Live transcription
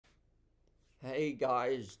Hey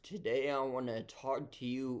guys, today I want to talk to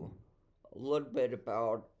you a little bit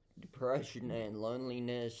about depression and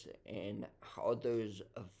loneliness and how those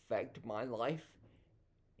affect my life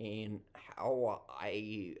and how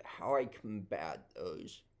I combat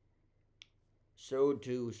those. So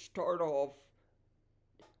to start off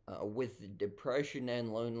with depression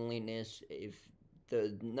and loneliness, if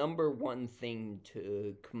the number one thing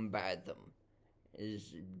to combat them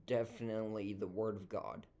is definitely the Word of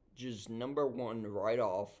God. Just number one, right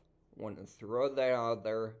off. Want to throw that out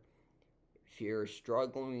there. If you're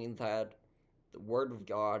struggling with that, the Word of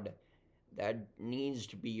God, that needs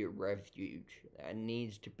to be your refuge. That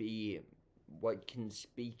needs to be what can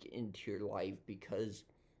speak into your life because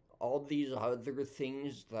all these other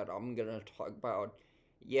things that I'm going to talk about,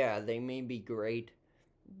 yeah, they may be great,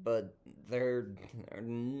 but they're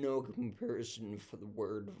no comparison for the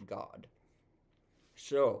Word of God.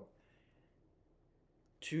 So,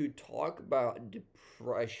 to talk about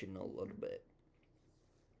depression a little bit,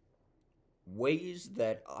 ways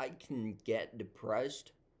that I can get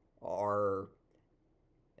depressed are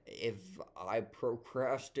if I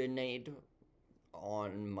procrastinate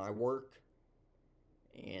on my work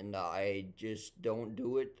and I just don't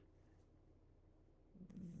do it,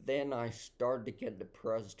 then I start to get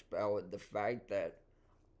depressed about the fact that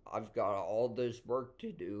I've got all this work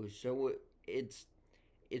to do. So it's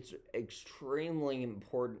extremely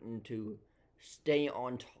important to stay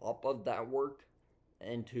on top of that work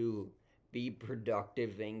and to be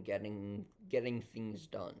productive in getting things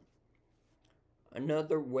done.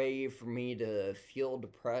 Another way for me to feel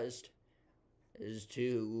depressed is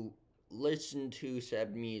to listen to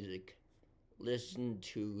sad music, listen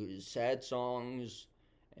to sad songs,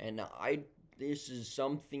 and I this is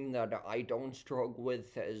something that I don't struggle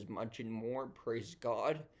with as much anymore, praise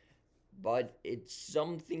God, but it's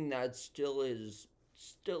something that still is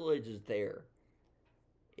there.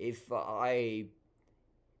 If I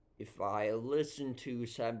if I listen to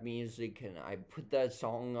sad music and I put that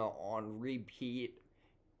song on repeat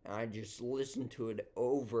and I just listen to it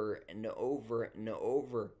over and over and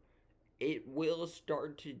over, it will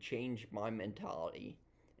start to change my mentality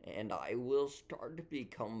and I will start to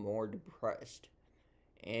become more depressed.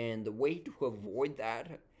 And the way to avoid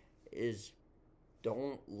that is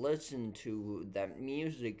don't listen to that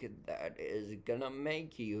music that is gonna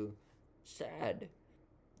make you sad.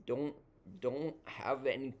 Don't don't have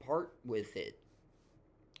any part with it.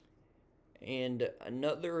 And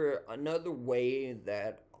another way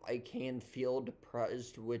that I can feel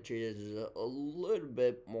depressed, which is a little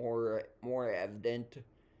bit more evident,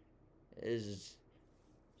 is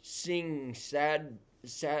seeing sad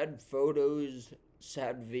photos,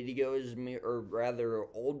 sad videos, me or rather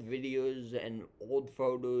old videos and old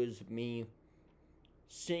photos of me,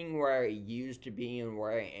 seeing where I used to be and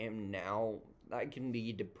where I am now. That can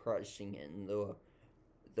be depressing, and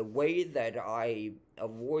the way that I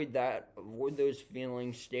avoid those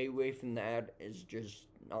feelings, stay away from that, is just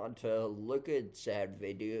not to look at sad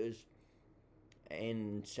videos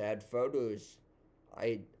and sad photos.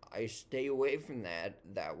 I I stay away from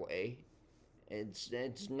that way.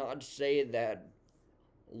 It's not to say that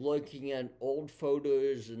looking at old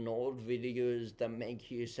photos and old videos that make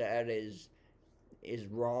you sad is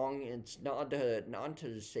wrong. It's not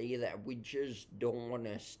to say that we just don't want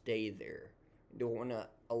to stay there. Don't want to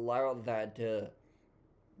allow that to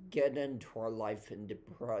get into our life and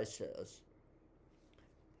depress us.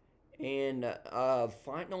 And a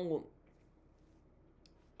final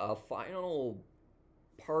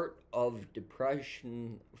part of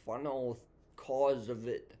depression, final cause of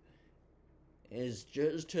it is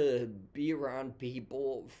just to be around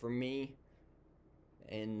people for me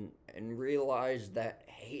and realize that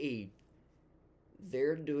hey,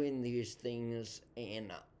 they're doing these things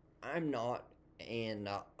and I'm not, and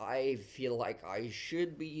I feel like I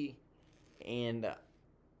should be, and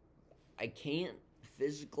I can't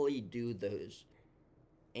physically do those.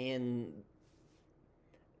 And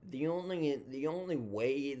the only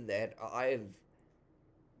way that I've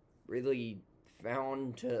really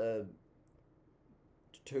found to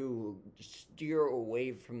steer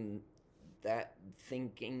away from that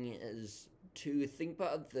thinking is to think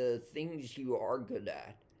about the things you are good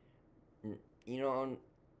at. You know,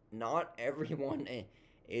 not everyone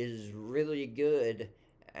is really good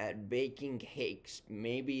at baking cakes.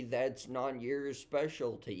 Maybe that's not your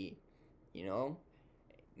specialty, you know?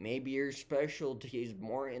 Maybe your specialty is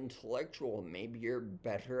more intellectual. Maybe you're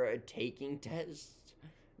better at taking tests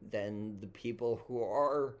than the people who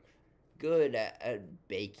are good at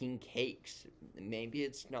baking cakes. Maybe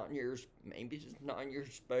it's not your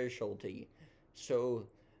specialty. So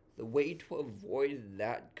the way to avoid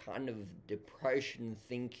that kind of depression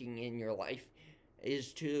thinking in your life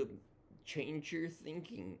is to change your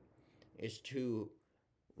thinking, is to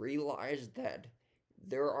realize that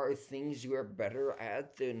there are things you are better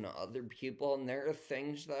at than other people, and there are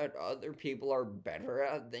things that other people are better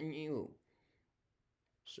at than you.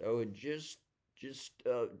 So just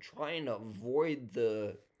try and avoid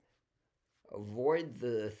the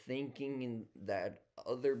thinking that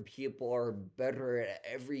other people are better at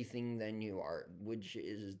everything than you are, which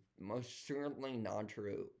is most certainly not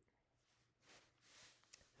true.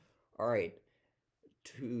 All right,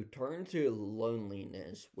 to turn to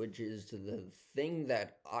loneliness, which is the thing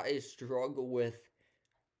that I struggle with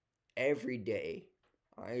every day.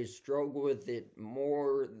 I struggle with it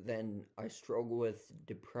more than I struggle with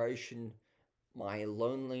depression. My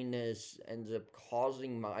loneliness ends up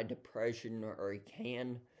causing my depression, or it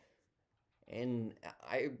can. And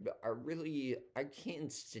I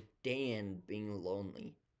can't stand being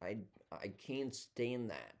lonely. I can't stand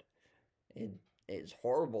that. It it's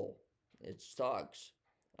horrible. It sucks.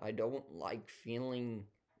 I don't like feeling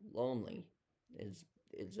lonely.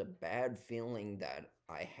 It's a bad feeling that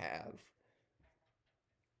I have.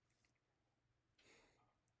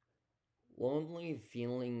 Lonely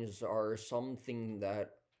feelings are something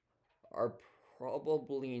that are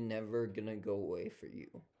probably never gonna go away for you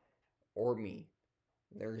or me.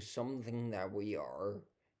 There's something that we are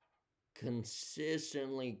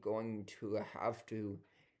consistently going to have to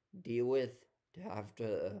deal with, to have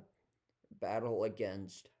to battle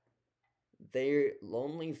against. Their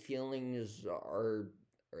lonely feelings are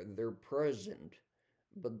they're present,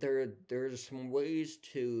 but there's some ways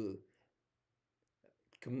to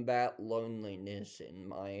combat loneliness in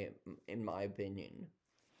my opinion.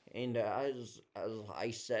 And as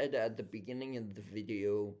I said at the beginning of the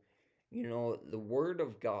video, you know, the word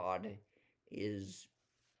of God is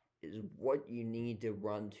is what you need to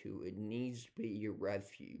run to. It needs to be your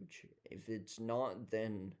refuge. If it's not,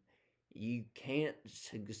 then you can't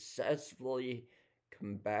successfully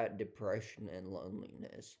combat depression and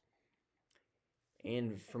loneliness.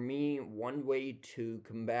 And for me, one way to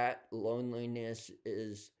combat loneliness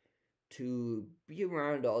is to be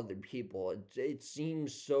around other people. It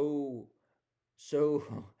seems so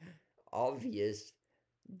obvious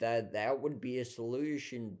that that would be a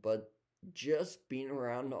solution, but just being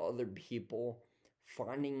around other people,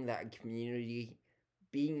 finding that community,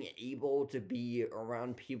 being able to be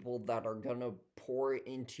around people that are gonna pour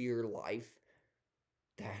into your life,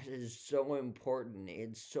 that is so important.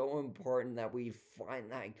 It's so important that we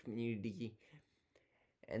find that community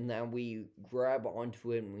and that we grab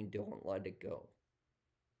onto it and we don't let it go.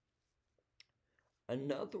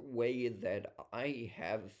 Another way that I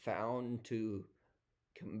have found to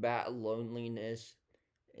combat loneliness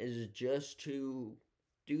is just to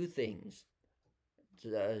do things. It's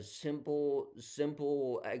a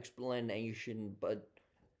simple explanation, but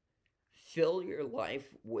fill your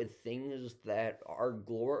life with things that are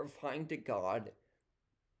glorifying to God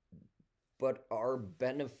but are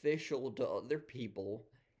beneficial to other people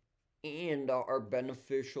and are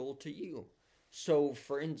beneficial to you. So,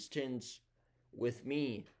 for instance, with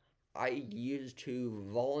me, I used to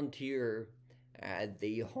volunteer at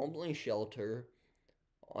the homeless shelter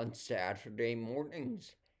on Saturday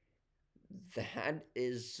mornings. That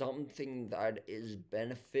is something that is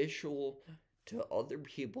beneficial to other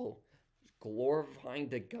people, glorifying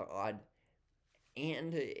to God,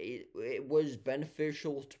 and it was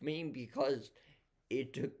beneficial to me because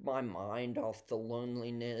it took my mind off the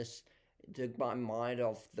loneliness. It took my mind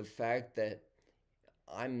off the fact that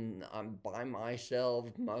I'm by myself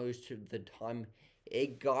most of the time.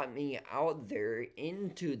 It got me out there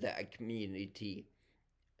into that community.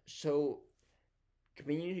 So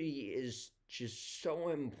community is just so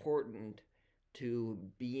important to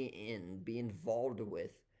be involved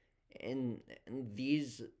with. And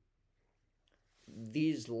these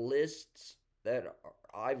lists that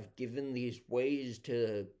I've given, these ways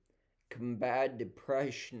to combat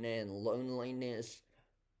depression and loneliness,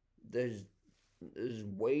 there's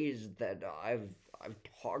ways that I've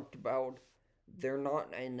talked about. They're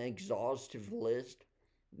not an exhaustive list.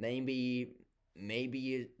 Maybe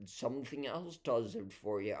something else does it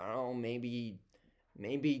for you. I don't know.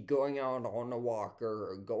 Maybe going out on a walk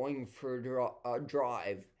or going for a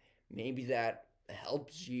drive. Maybe that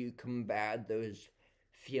helps you combat those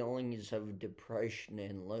feelings of depression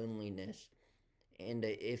and loneliness. And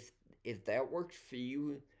if that works for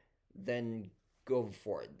you, then go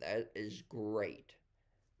for it. That is great.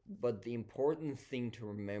 But the important thing to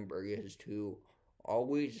remember is to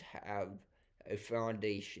always have a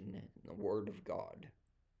foundation in the Word of God.